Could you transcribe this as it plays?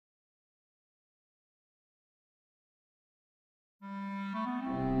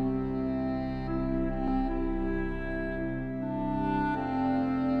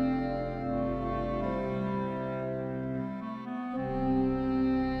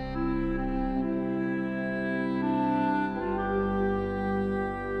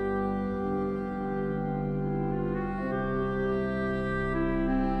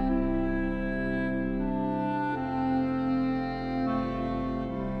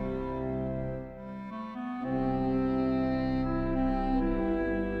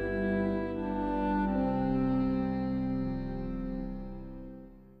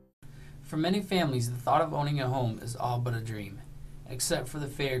For many families, the thought of owning a home is all but a dream. Except for the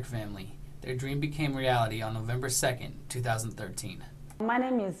Feregs family. Their dream became reality on November 2nd, 2013. My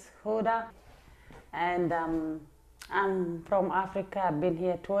name is Huda, and I'm from Africa. I've been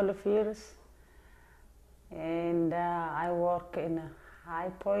here 12 years, and I work in a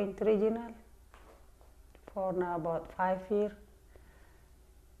High Point Regional for now about 5 years.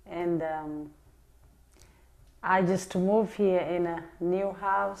 And I just moved here in a new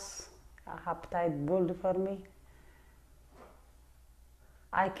house. A Heptide built for me.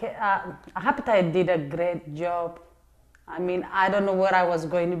 Heptide did a great job. I mean, I don't know where I was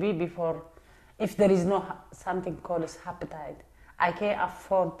going to be before if there is no something called as Heptide. I can't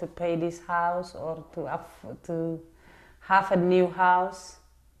afford to pay this house or to have a new house.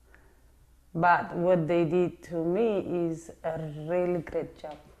 But what they did to me is a really great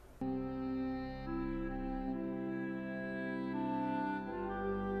job.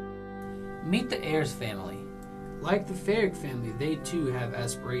 Meet the Ayars family. Like the Feregs family, they too have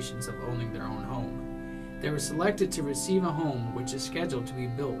aspirations of owning their own home. They were selected to receive a home which is scheduled to be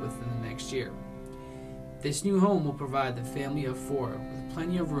built within the next year. This new home will provide the family of 4 with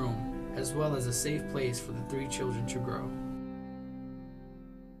plenty of room, as well as a safe place for the 3 children to grow.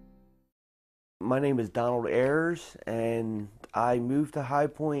 My name is Donald Ayers, and I moved to High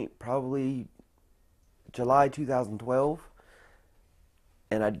Point probably July 2012.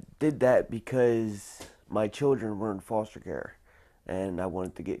 And I did that because my children were in foster care, and I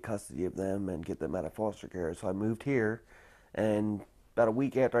wanted to get custody of them and get them out of foster care. So I moved here, and about a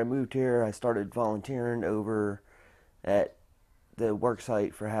week after I moved here, I started volunteering over at the work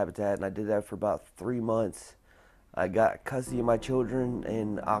site for Habitat, and I did that for about 3 months. I got custody of my children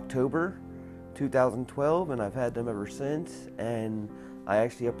in October 2012, and I've had them ever since. And I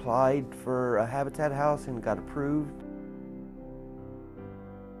actually applied for a Habitat house and got approved.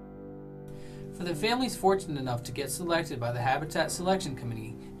 For the families fortunate enough to get selected by the Habitat Selection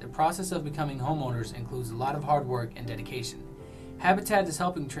Committee, the process of becoming homeowners includes a lot of hard work and dedication. Habitat is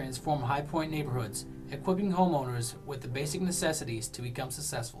helping transform High Point neighborhoods, equipping homeowners with the basic necessities to become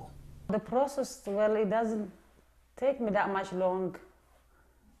successful. The process, well, it doesn't take me that much long,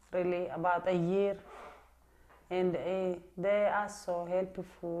 really, about a year. And they are so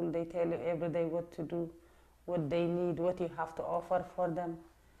helpful. They tell you every day what to do, what they need, what you have to offer for them.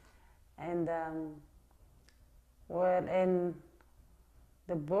 And well, and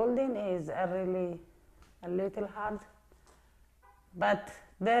the building is really a little hard, but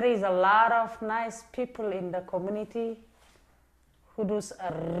there is a lot of nice people in the community who does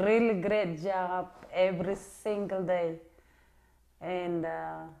a really great job every single day. And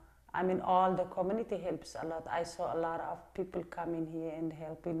I mean, all the community helps a lot. I saw a lot of people coming here and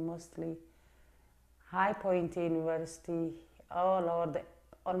helping, mostly High Point University, all over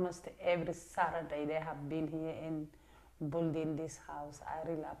almost every Saturday they have been here and building this house. I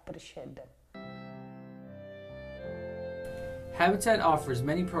really appreciate them. Habitat offers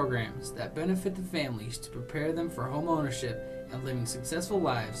many programs that benefit the families to prepare them for home ownership and living successful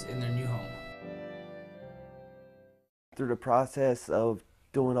lives in their new home. Through the process of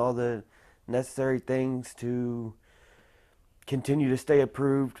doing all the necessary things to continue to stay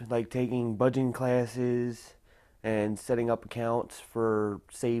approved, like taking budgeting classes and setting up accounts for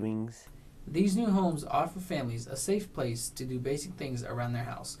savings. These new homes offer families a safe place to do basic things around their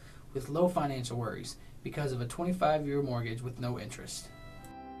house with low financial worries because of a 25-year mortgage with no interest.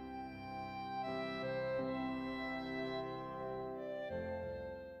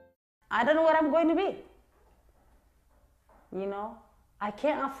 I don't know where I'm going to be. You know, I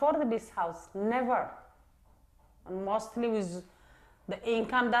can't afford this house, never. And mostly with the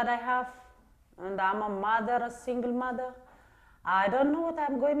income that I have, and I'm a mother, a single mother. I don't know what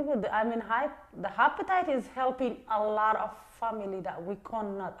I'm going to do. I mean, the Heptide is helping a lot of family that we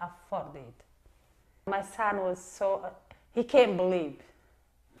cannot afford it. My son was he can't believe.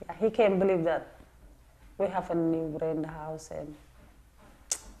 He can't believe that we have a new brand house, and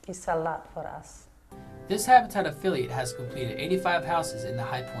it's a lot for us. This Habitat affiliate has completed 85 houses in the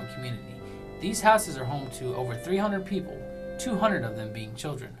High Point community. These houses are home to over 300 people, 200 of them being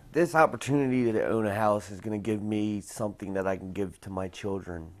children. This opportunity to own a house is going to give me something that I can give to my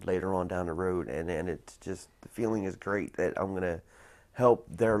children later on down the road, and it's just, the feeling is great that I'm going to help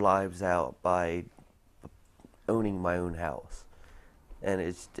their lives out by owning my own house. And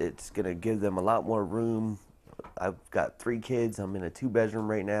it's going to give them a lot more room. I've got 3 kids. I'm in a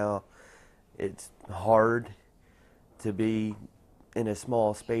 2-bedroom right now. It's hard to be in a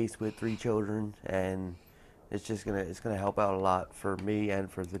small space with 3 children, and it's gonna help out a lot for me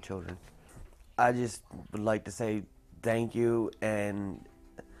and for the children. I just would like to say thank you, and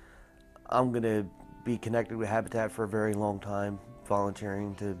I'm going to be connected with Habitat for a very long time,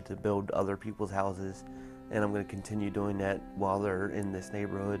 volunteering to build other people's houses, and I'm going to continue doing that while they're in this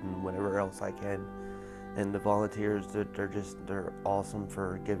neighborhood and whatever else I can. And the volunteers, they're awesome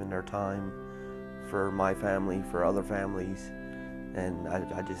for giving their time for my family, for other families, and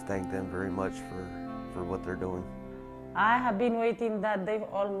I just thank them very much for what they're doing. I have been waiting that day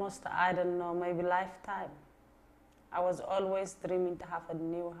almost, I don't know, maybe lifetime. I was always dreaming to have a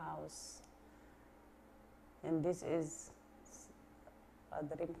new house. And this is a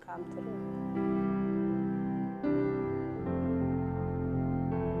dream come true.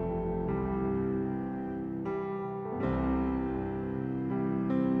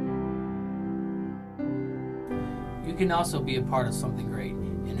 You can also be a part of something great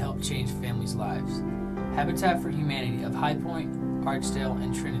and help change families' lives. Habitat for Humanity of High Point, Archdale,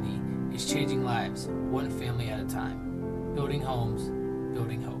 and Trinity is changing lives, one family at a time. Building homes,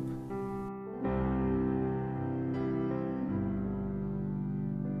 building hope.